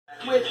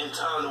with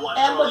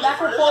Amber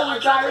back and forth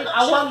with Diary.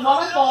 I went on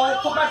my phone,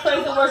 put my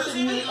praise and worship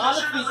music on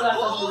the speaker. I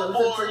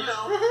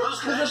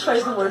thought this is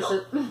praise and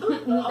worship.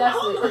 That's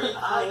it.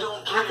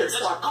 I can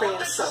start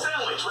praying so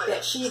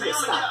that she will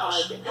stop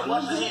arguing.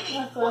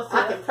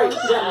 I can pray with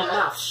her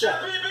mouth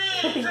shut.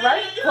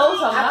 Right? Close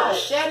her I can mouth.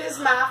 shut his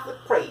mouth with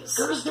praise.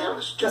 Because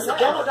the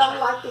devil don't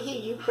like to hear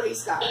you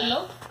praise God.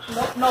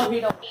 No, he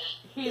don't.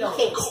 He don't.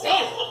 Can't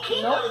stand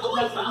it. Nope,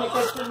 that's what makes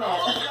us too mad.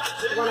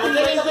 When I He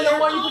get ain't in gonna here,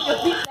 want you to put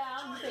your feet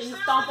down. You say you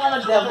stomp on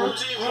the devil.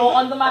 Go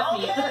under my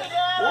feet.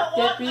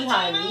 Get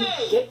behind me.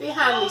 get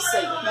behind me,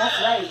 Satan.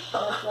 That's right.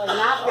 And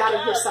I've got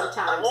it here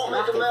sometimes, and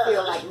I can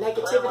feel like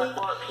negativity.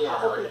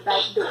 I open the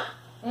back door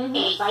and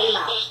invite him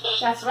out.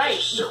 That's right.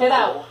 Get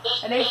out.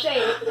 And they say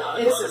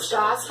This is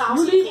God's house.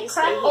 you He leave can't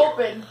crack stay here.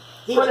 open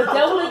He for the can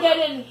devil come to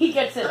get in. He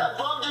gets in.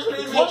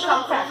 If he can't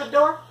come through the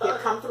door, he'll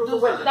come through the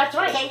window. That's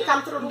right. Can't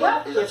come through the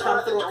window, he'll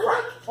come through a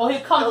crack. Or he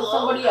comes with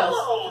somebody else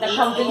that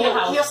comes in your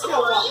He'll house.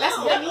 still walk. That's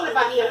what I mean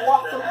about he'll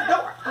walk through the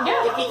door.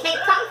 Yeah. If he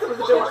can't come through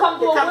the door, He'll come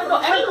through a window through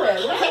the anywhere.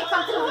 If he can't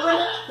come through the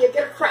window, he'll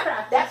get a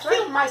crack. That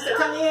film mice that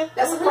come in,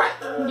 that's a crack.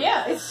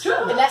 Yeah, it's true.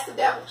 And that's the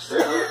devil. That's true.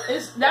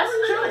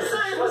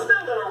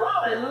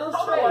 The little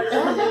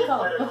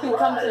space. He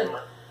comes in.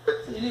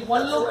 You need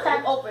one little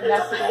crack open.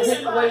 That's it.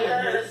 Hit the way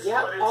in.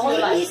 Yep. All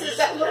he needs is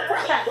that little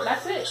crack.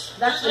 That's it.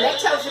 That's And that it.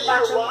 tells you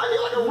about you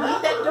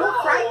need that door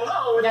crack.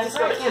 That's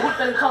right. He's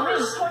gonna come in.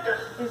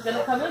 He's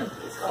gonna come in.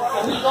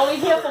 And he's only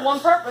here for one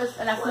purpose,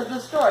 and that's to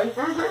destroy.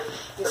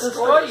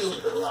 Destroy you.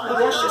 He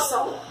wants your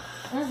soul.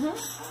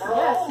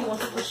 Yes, he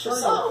wants to destroy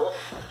you.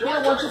 He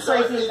don't want you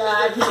praising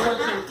God. He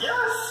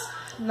wants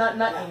you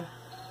nothing.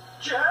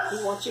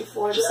 He wants you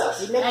for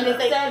himself. And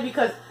it's sad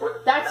because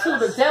that's who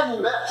the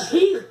devil,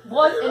 he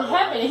was in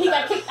heaven and he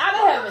got kicked out of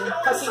heaven.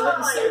 Because he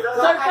wouldn't serve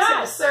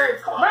God.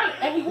 serve Right,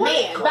 and he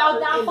wouldn't bow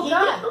down for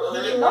God.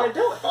 He didn't want to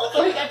do it.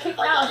 So he got kicked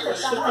out and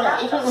said,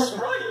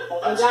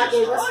 And God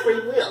gave us free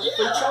will, free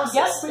choices.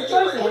 Yes, free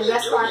choices. And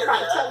that's why I try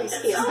to tell these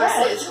kids.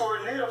 I says,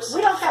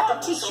 we don't have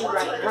to teach you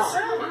right and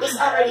wrong. It's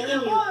already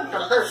in you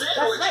from birth.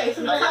 That's right. It's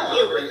in the house.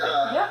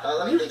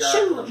 You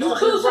choose. You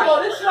choose to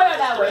go this way or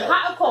that way,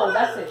 hot or cold.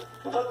 That's it.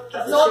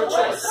 No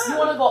choice. You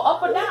want to go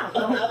up or down.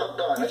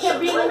 You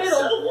can't be in the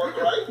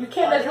middle. You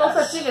can't. There's no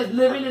such thing as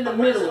living in the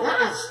middle.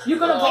 You're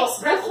gonna go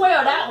this way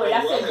or that way.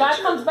 That's it. God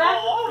comes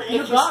back,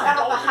 you're If you start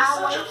gone. on the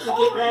highway,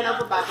 you get ran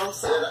over by both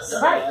sides.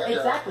 Right.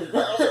 Exactly.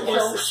 And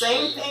it's the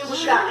same thing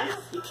with God.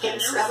 You can't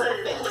straddle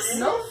the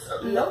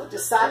fence. Nope.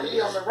 Decide to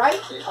be on the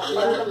right or be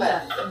on the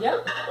left.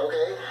 Yep.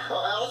 Okay.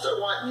 I also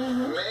want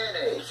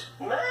mayonnaise.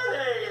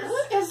 Mayonnaise.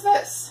 What is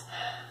this?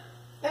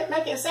 They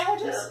making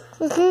sandwiches?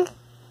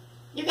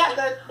 You got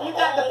the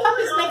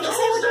puppies making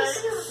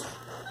sandwiches?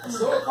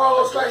 So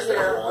Carlos right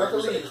there, let the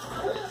lead.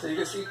 So you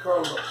can see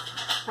Carlos.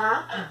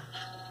 Huh?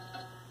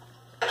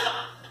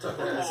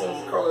 Okay,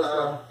 so Carlos,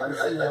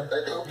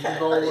 you can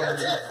go over and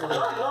Okay.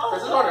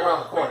 because it's already around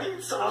the corner.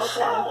 Need some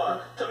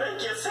flour to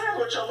make your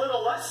sandwich a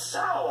little less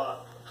sour.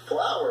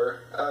 Flour?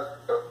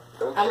 Okay.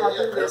 I'm gonna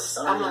do this.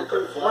 I'm gonna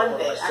do it one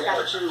day. I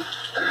gotta do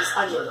these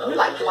onions. You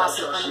like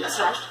glossy onions,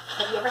 right?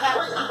 Have you ever had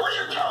one?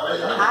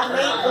 I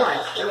made one,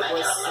 and it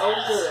was so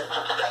good.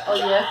 Oh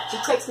yeah. She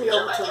takes me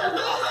over to the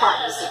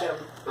apartments to get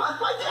them,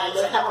 and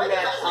they have them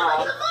at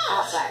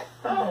outside.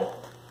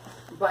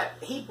 But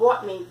he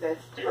bought me the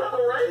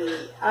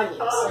onions,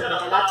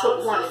 and I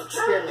took one and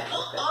experimented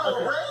with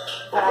it.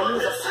 But I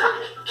used a pot,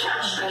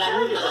 and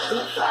I needed a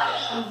deep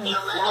fryer. And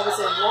I was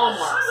in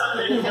Walmart, and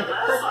they had the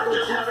perfect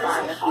little deep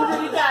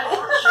fryer. You got it.